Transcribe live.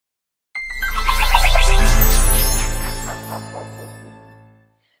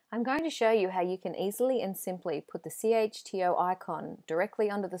I'm going to show you how you can easily and simply put the CHTO icon directly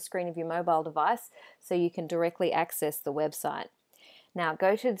under the screen of your mobile device so you can directly access the website. Now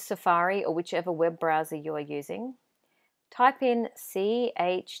go to Safari or whichever web browser you are using. Type in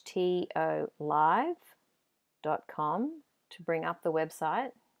CHTOlive.com to bring up the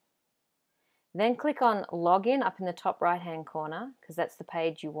website. Then click on Login up in the top right hand corner because that's the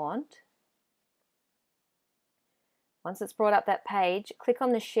page you want. Once it's brought up that page, click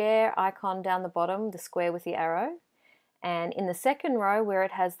on the share icon down the bottom, the square with the arrow, and in the second row where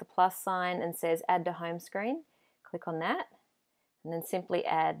it has the plus sign and says add to home screen, click on that and then simply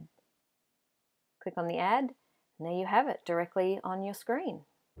add. Click on the add and there you have it directly on your screen.